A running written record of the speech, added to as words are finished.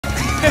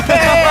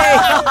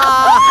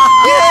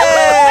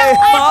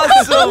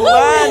Awesome,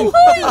 man!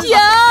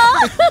 Yeah!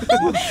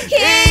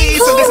 Hey,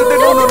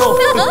 Sandhya, no.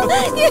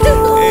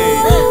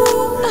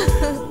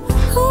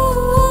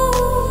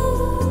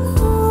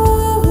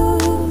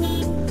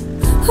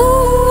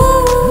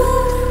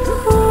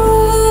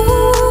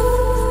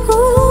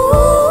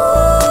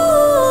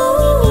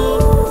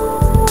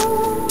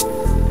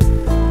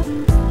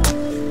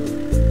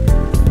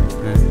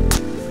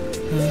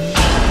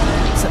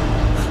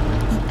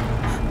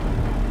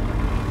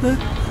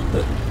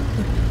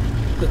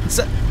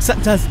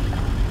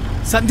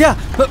 Sandhya!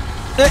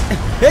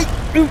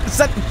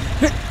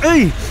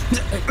 Hey!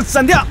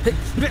 Sandhya!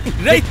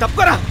 Hey,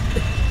 tapkara!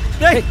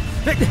 Hey,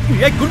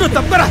 Gundu,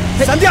 tapkara!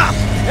 Sandhya!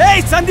 Hey,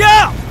 Sandhya!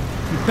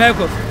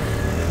 Bego.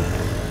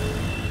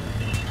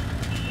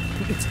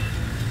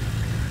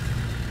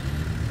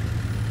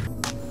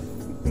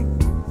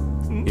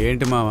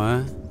 ఏంటి మావా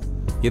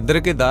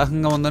ఇద్దరికి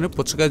దాహంగా ఉందని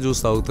పుచ్చకాయ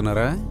juice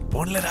తాగుతున్నారా?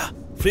 పోన్లేరా,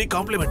 free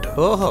complement.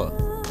 ఓహో,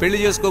 పెళ్లి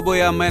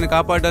చేసుకోబోయే అమ్మాయిని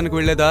కాపాడడానికి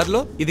వెళ్లే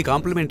దారిలో ఇది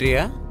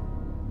కాంప్లిమెంటరీయా?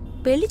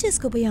 పెళ్లి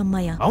చేసుకోబోయే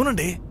అమ్మాయా?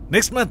 అవునండి,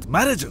 next month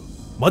marriage.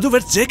 Madhu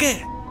vets JK.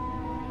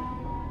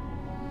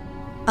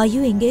 Are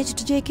you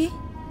engaged JK?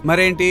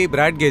 మరేంటి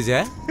బ్రాడ్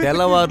గేజా?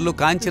 తెల్లవార్లు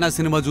కాంచనా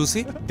సినిమా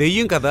చూసి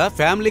దెయ్యం కదా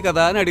ఫ్యామిలీ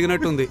కదా అని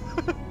అడిగినట్టుంది.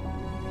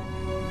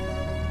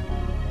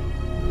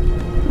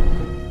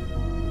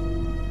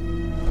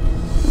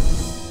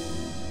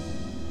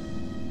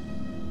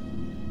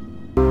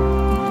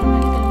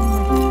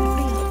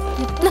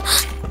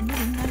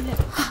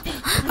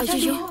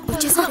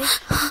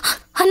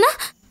 అన్నా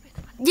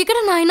ఇక్కడ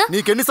నాయన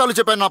నీకెన్నిసార్లు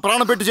చెప్పాను నా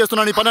ప్రాణం పెట్టి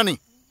చేస్తున్నా నీ పనని.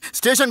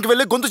 స్టేషన్కి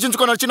వెళ్ళి గొంతు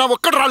చించుకొని వచ్చినా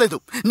ఒక్కడు రాలేదు.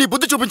 నీ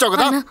బుద్ధి చూపించావు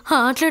కదా.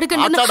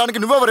 మాట్లాడడానికి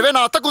నువ్వెవరివే?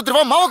 నా అత్త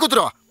కూతురువా మావ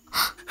కూతురువా?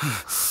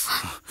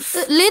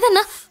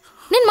 లేదన్నా,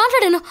 నేను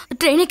మాట్లాడాను.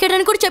 ట్రైన్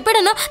ఎక్కాడని కూడా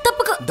చెప్పాడన్నా.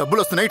 తప్పక డబ్బులు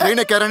వస్తున్నాయి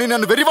ట్రైన్ ఎక్కారని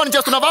నన్ను వెర్రివాణి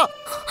చేస్తున్నావా?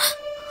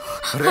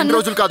 2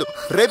 రోజులు కాదు,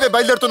 రేపే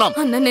బయలుదేరుతున్నాం.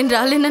 అన్నా నేను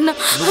రాలేనన్నా.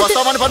 నువ్వు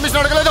వస్తావని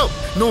పర్మిషన్ అడగలేదు.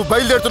 నువ్వు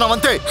బయలుదేరుతున్నావు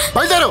అంతే.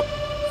 బయలుదేరు.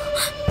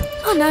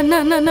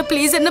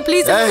 ప్లీజ్ అన్న,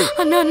 ప్లీజ్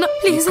అన్న,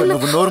 ప్లీజ్ అన్న.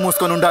 నువ్వు నోరు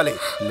మూసుకొని ఉండాలి,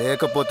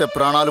 లేకపోతే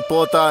ప్రాణాలు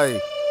పోతాయి.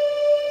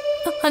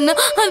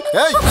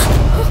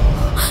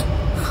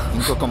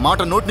 ఇంకొక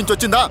మాట నోటి నుంచి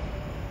వచ్చిందా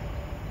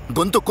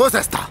గొంతు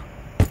కోసేస్తా.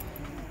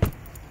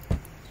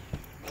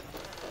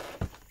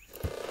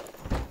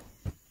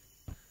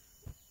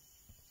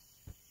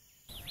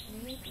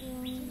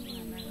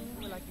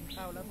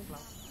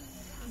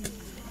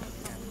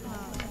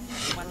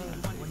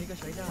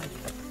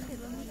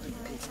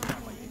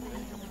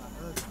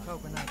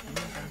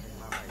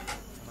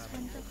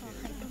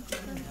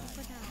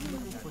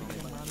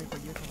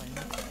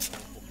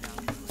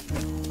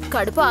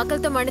 కడుపు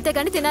ఆకలితో మండితే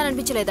కానీ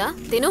తినాలనిపించలేదా?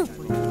 తిను.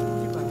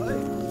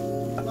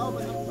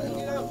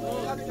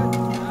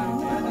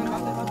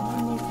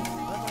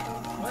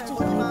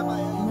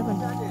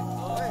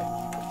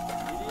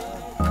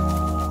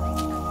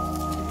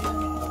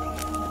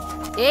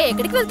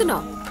 ఎక్కడికి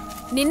వెళ్తున్నావు?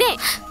 నిన్నే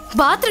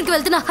బాత్రూమ్కి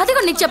వెళ్తున్నా. అది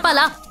కూడా నీకు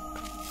చెప్పాలా?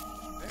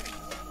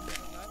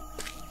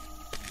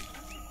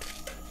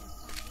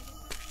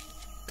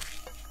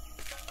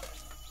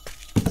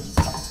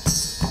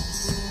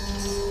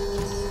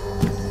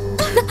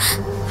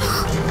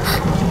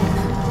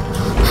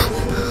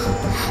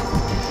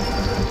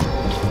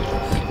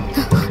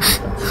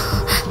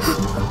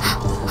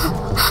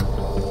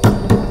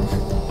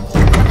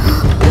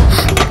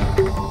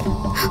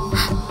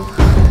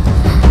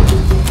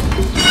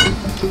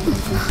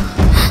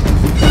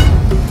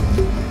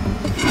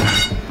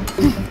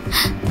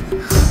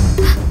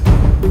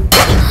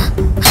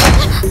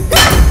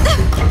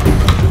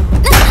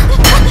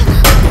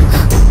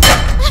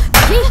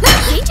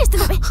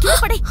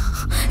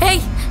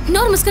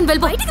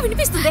 బయటికి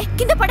వినిపిస్తుంది.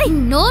 కింద పడే.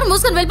 నోరు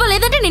మూసుకొని వెళ్ళిపో,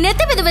 లేదంటే నేను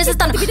ఎత్తి మీద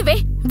వేసేస్తాను.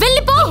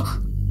 వెళ్ళిపో.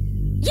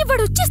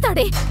 ఇవాడు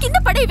వచ్చేస్తాడే. కింద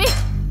పడేవే.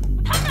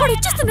 వాడు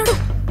వచ్చేస్తున్నాడు.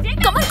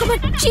 కమాన్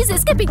కమాన్, షీస్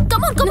ఎస్కేపింగ్.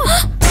 కమాన్ కమాన్.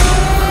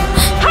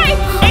 హై,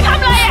 你ท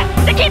ำอะไรอ่ะ?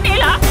 จะคิดหนี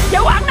เหรอ? อย่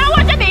าหวังนะว่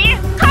าจะหนี.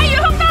 ใครอยู่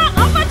ข้างนอกอ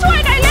อกมาช่วย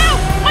หน่อยเร็ว.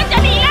 มันจะ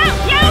หนีแล้ว.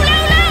 เร็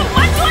ว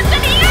มันชวนจะ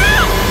หนีแล้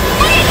ว.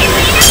 มึงอย่าคิดห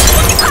นีนะ.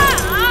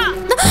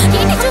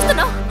 ఏంటి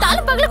చూస్తున్నావు?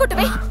 తాళం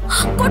పగలగొట్టవే.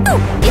 కొట్టు.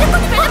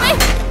 ఇరగొట్టి వెళ్ళవే.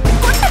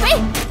 కొట్టవే.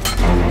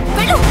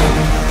 వెళ్ళు.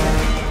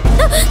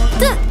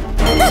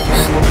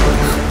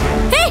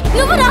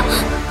 నువ్వురా.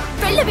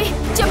 వెళ్ళవే.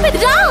 చెప్పేది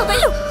రా.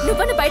 వెళ్ళు.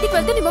 నువ్వన్న బయటికి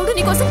వెళ్తే నీ మొగుడు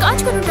నీకోసం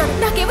కాచుకొని ఉంటాడు.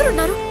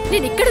 నాకెవరున్నారు?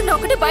 నేను ఇక్కడున్నా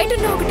ఒకటే, బయట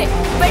ఉన్నా ఒకటే.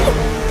 వెళ్ళు.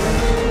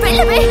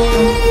 వెళ్ళవే.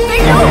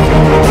 వెళ్ళు.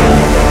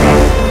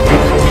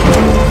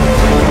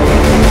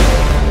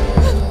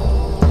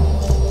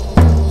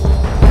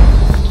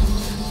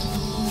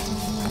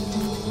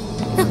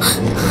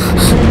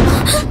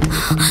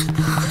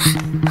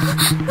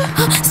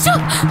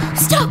 Stop!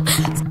 Stop!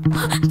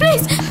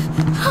 Please!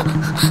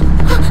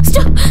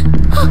 Stop!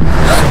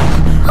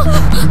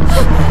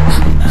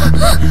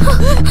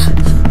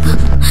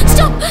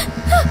 Stop!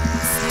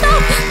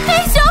 Stop!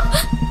 Please stop!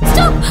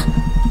 Stop!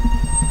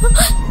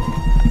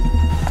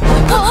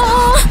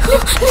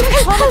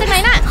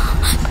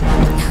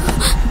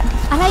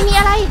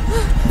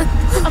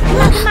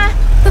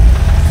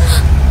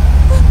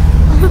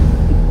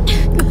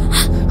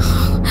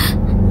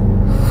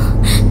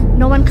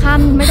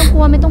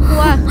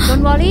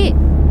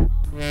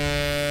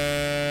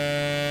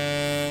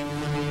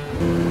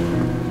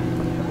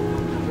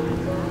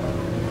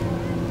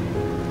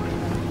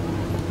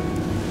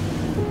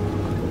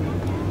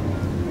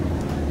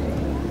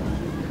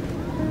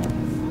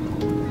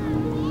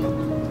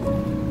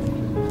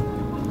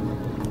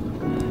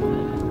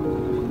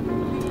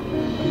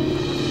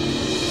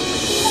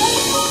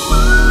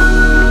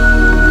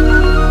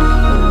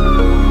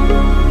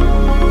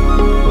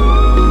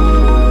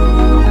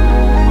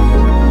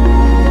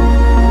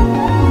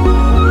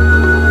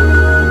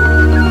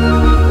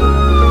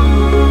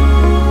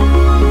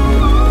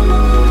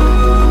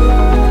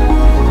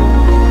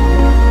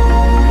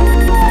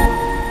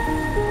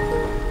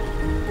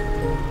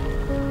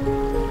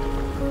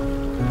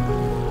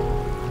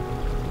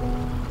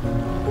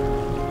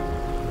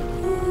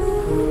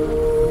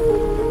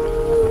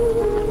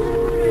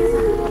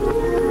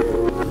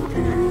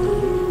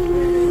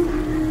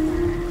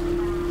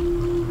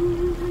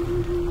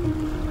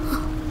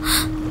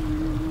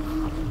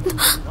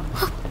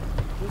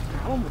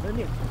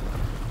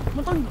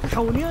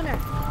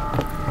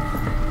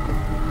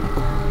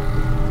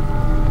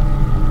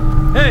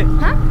 Hey!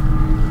 Huh?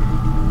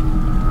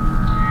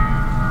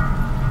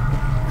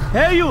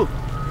 Hey, you!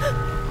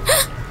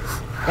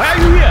 Why are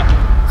you here?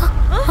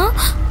 Huh?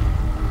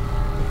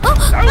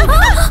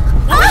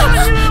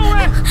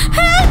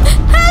 Help!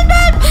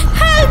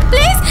 Help!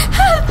 Please!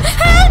 Help!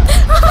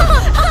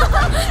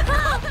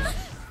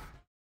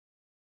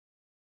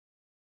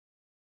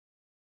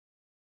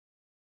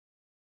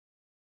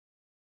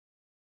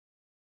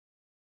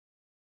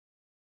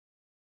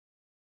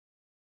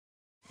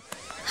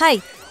 Hi.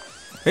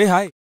 Hey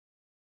hi.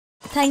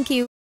 Thank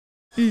you.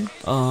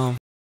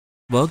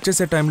 Work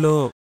చేసే టైంలో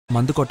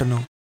మందు కొట్టను.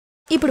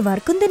 ఇప్పుడు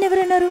వర్క్ ఉందని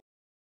ఎవరన్నారు?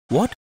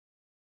 వాట్?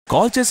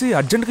 కాల్ చేసి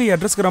అర్జెంట్గా ఈ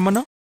అడ్రస్కి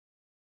రమ్మన్నా?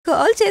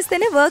 కాల్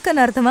చేస్తేనే వర్క్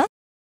అని అర్థమా?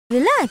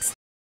 రిలాక్స్.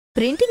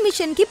 ప్రింటింగ్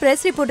మిషన్ కి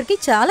ప్రెస్ రిపోర్టర్ కి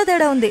చాలా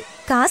తేడా ఉంది.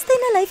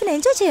 కాస్తైనా లైఫ్ ని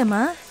ఎంజాయ్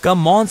చేయమ్మా.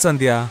 కమ్ ఆన్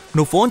సంధ్య,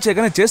 నువ్వు ఫోన్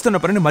చేయగానే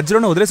చేస్తున్న పనిని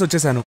మధ్యలోనే వదిలేసి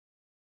వచ్చేసాను.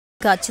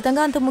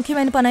 ఖచ్చితంగా అంత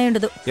ముఖ్యమైన పని అయి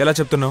ఉండదు. ఎలా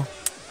చెప్తున్నావు?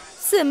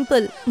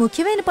 సింపుల్.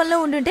 ముఖ్యమైన పనిలో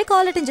ఉండుంటే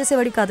కాల్ అటెండ్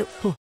చేసేవాడి కాదు.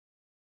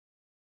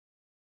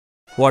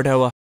 వాట్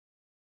హ్యావా?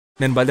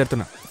 నేను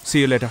బయలుదేరుతున్నా. See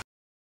you later.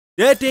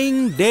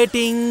 Dating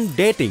dating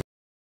dating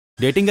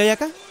dating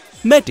అయ్యాక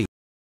మేటింగ్.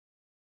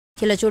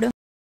 ఇలా చూడు,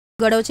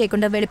 గొడవ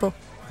చేయకుండా వెళ్ళిపో.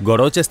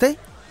 గొడవ చేస్తే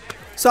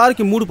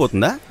సార్కి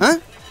మూడిపోతుందా?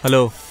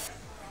 హలో,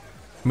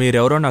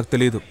 మీరెవరో నాకు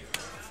తెలియదు.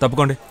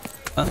 తప్పుకోండి.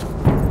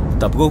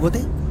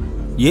 తప్పుకోకపోతే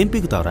ఏం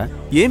పీకుతావరా?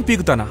 ఏం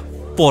పీకుతానా?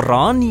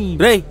 పోరాని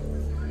రేయ్,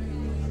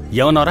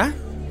 ఏమన్నారా?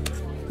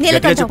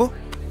 చెప్పు.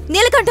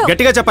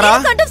 గట్టిగా చెప్పరా?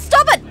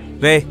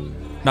 రే,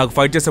 నాకు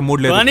ఫైట్ చేసే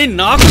మూడ్ లేదు. కానీ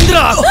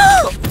నాకుందిరా.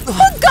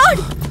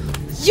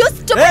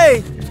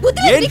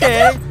 ఏంటే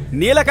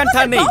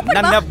నీలకంఠాన్ని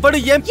నన్నెప్పుడు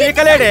ఏం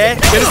పీకలేడే,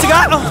 తెలుసుగా?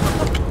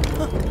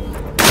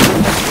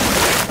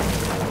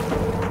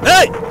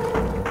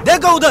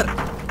 దేకో ఉదర్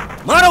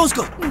మారా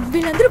ఉస్కో.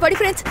 వీళ్ళందరూ బడి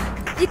ఫ్రెండ్స్.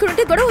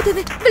 ఇక్కడుంటే గొడవ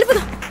అవుతుంది.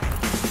 వెళ్ళిపోదాం.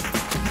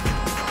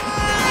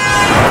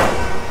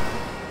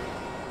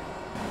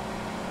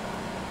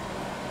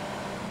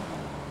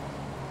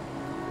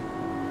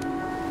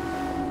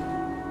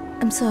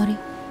 I'm sorry.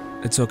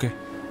 It's okay.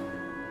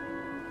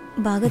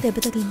 బాగా దెబ్బ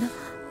తగిలిందా?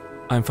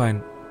 I'm fine.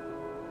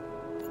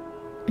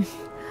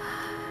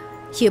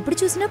 ఎప్పుడు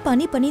చూసినా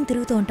పని పని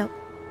తిరుగుతూ ఉంటావు.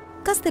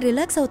 కాస్త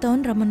రిలాక్స్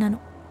అవుతావని రమ్మన్నాను.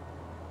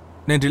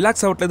 నేను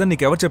రిలాక్స్ అవ్వట్లేదని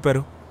నీకెవరు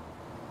చెప్పారు?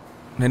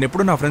 నేను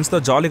ఎప్పుడు నా ఫ్రెండ్స్తో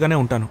జాలీగానే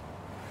ఉంటాను.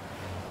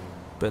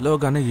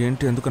 పిలవగానే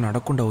ఏంటి ఎందుకు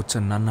అడగకుండా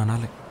వచ్చాను నన్ను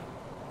అనాలి.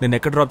 నేను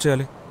ఎక్కడ డ్రాప్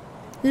చేయాలి?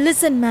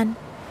 Listen man,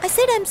 I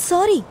said I'm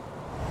sorry.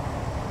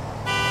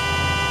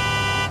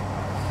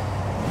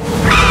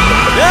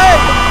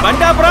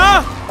 బండాబ్రా.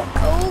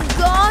 Oh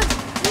God,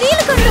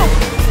 Neelakantham.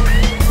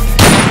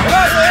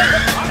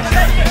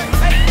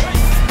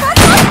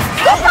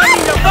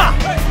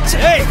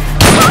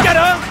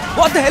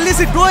 What the hell is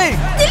he doing?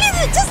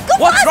 Just go.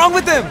 What's wrong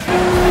with him?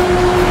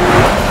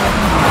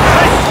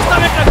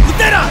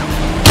 గుద్దేరా.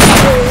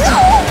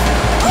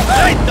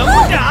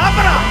 దమ్ముంటే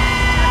ఆపరా.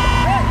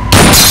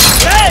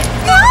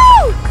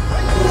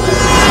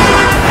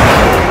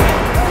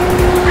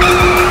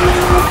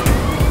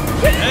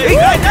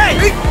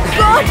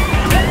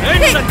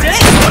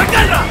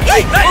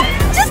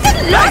 Just a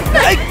lost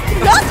man.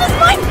 Lost his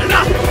mind.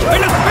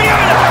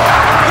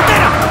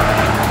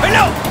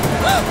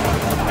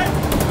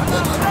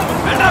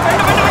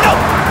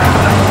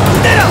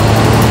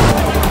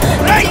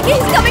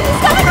 He's coming.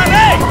 He's coming.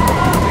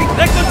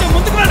 కొంచెం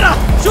ముందుకు వెళ్ళరా.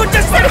 Shoot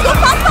చేస్తాడు. Go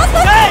fast, fast,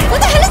 fast. What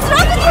the hell is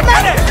wrong with you,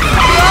 man?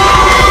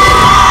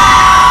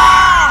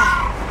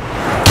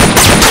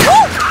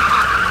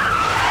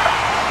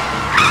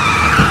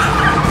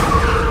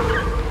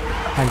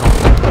 Hang on.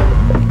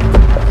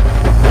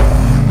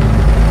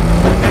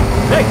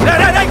 Hey, hey,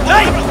 hey,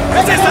 hey!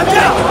 This is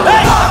Sanjay.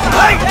 Hey,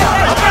 hey,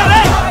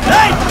 hey,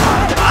 hey!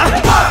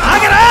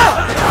 Agara!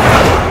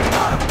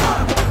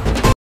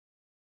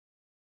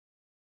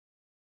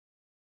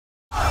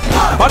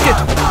 Bucket.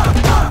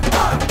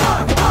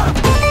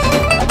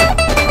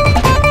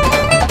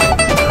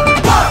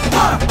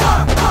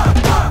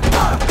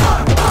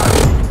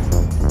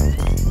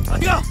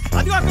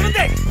 అదిగో అక్కడ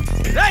ఉంది.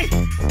 రేయ్,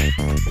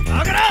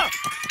 ఆగరా.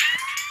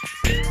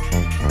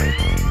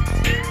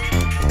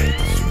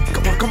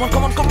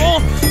 Come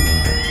on.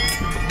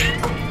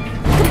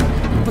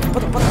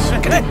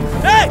 Hey,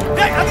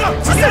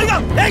 అదిగో.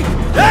 Hey,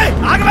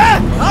 ఆగవే.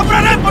 ఆపరా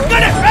రే,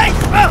 పట్టుకోండి.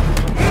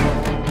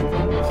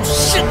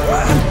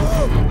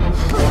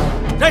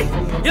 రేయ్,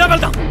 ఇలా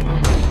వెళ్దాం.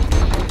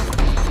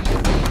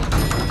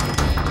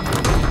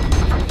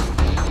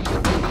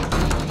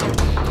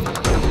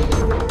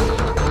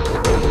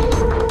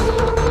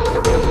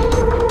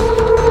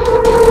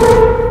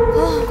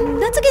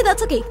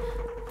 That's okay.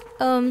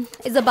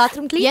 Is the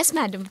bathroom clean? Yes,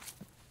 madam.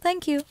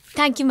 Thank you.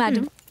 Thank you,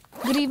 madam.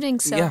 Good evening,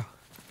 sir. Yeah.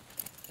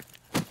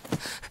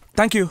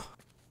 Thank you.